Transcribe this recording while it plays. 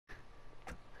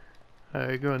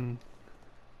Go and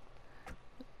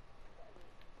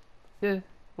yeah,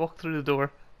 walk through the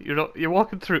door. You're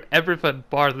walking through everything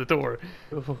bar the door.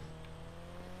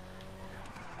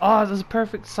 Oh, there's a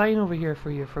perfect sign over here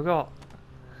for you. Forgot.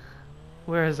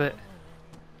 Where is it?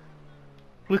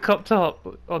 Look up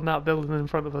top on that building in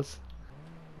front of us.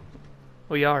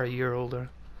 We are a year older.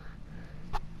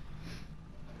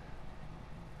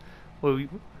 Well,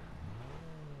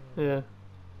 yeah.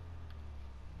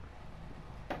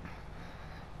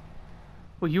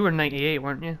 Well, you were 98,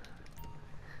 weren't you?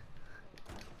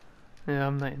 Yeah,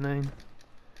 I'm 99.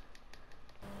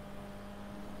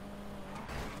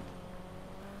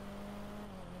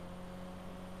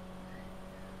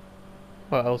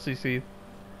 What else you see?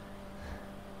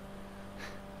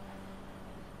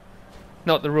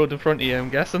 Not the road in front of you, I'm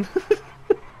guessing.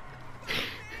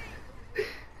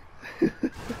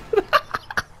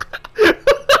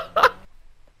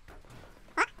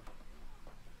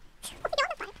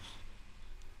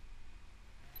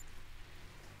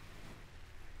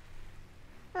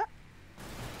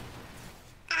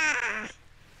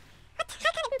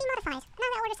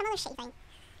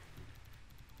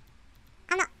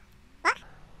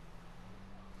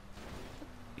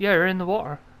 Yeah, you're in the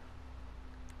water.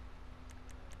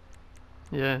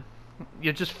 Yeah,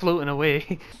 you're just floating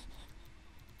away.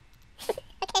 Okay.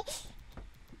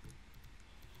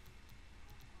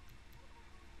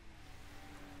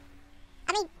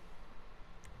 I mean,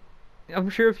 I'm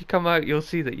sure if you come out, you'll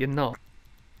see that you're not.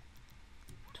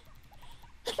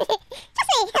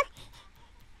 trust me.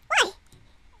 Why?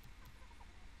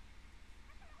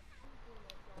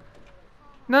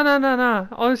 No, no, no, no.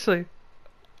 Honestly,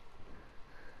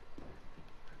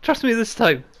 trust me this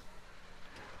time.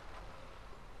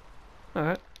 All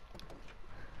right.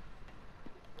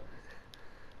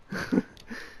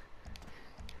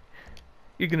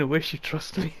 You're gonna wish you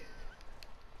trust me.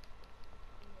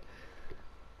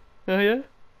 Oh yeah?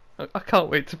 I can't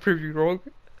wait to prove you wrong.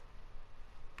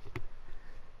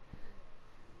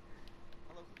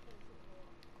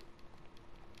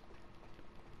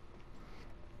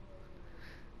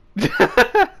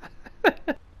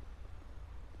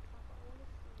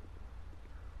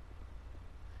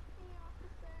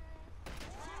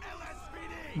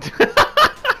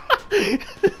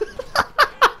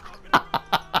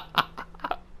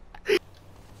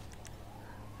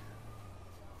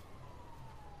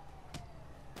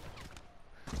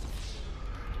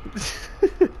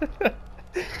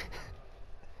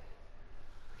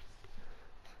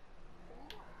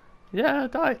 Yeah, I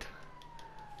died.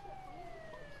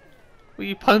 Well,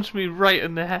 you punched me right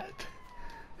in the head.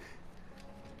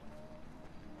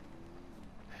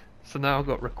 So now I've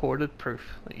got recorded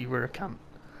proof that you were a cunt.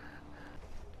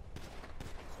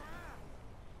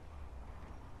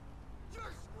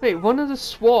 Wait, one of the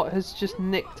SWAT has just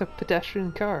nicked a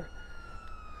pedestrian car.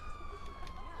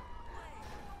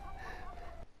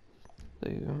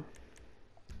 There you go.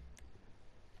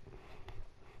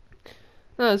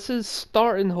 No, it says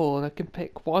starting hole and I can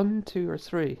pick 1, 2 or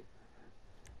 3.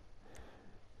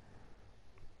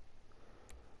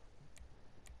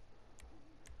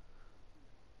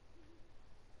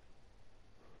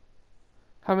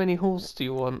 How many holes do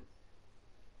you want?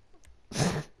 Now,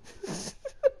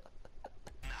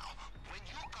 when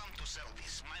you come to sell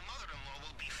this, my mother-in-law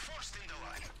will be first in the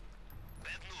line.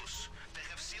 Bad news. They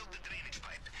have sealed the drainage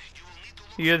pipe. You will need to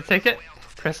look You gonna take it? way out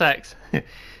of Press X.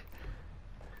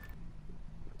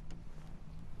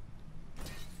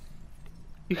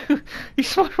 You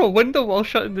smashed my window while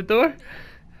shutting the door?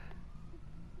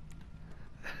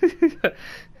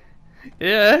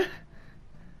 Yeah.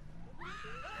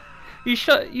 You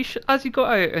as you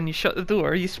got out and you shut the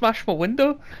door, you smashed my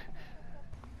window?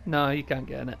 No, you can't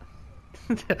get in it.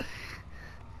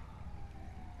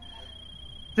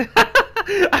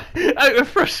 Out of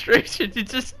frustration, you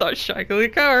just start shaggling the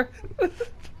car.